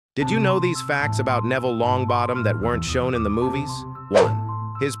Did you know these facts about Neville Longbottom that weren't shown in the movies?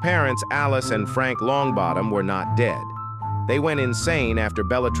 1. His parents, Alice and Frank Longbottom, were not dead. They went insane after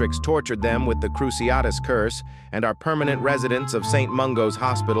Bellatrix tortured them with the Cruciatus curse and are permanent residents of St. Mungo's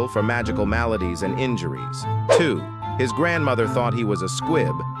Hospital for magical maladies and injuries. 2. His grandmother thought he was a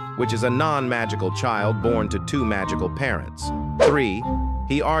squib, which is a non-magical child born to two magical parents. 3.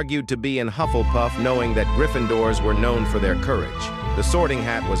 He argued to be in Hufflepuff knowing that Gryffindors were known for their courage. The Sorting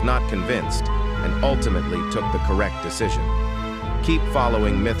Hat was not convinced and ultimately took the correct decision. Keep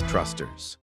following Myth Trusters.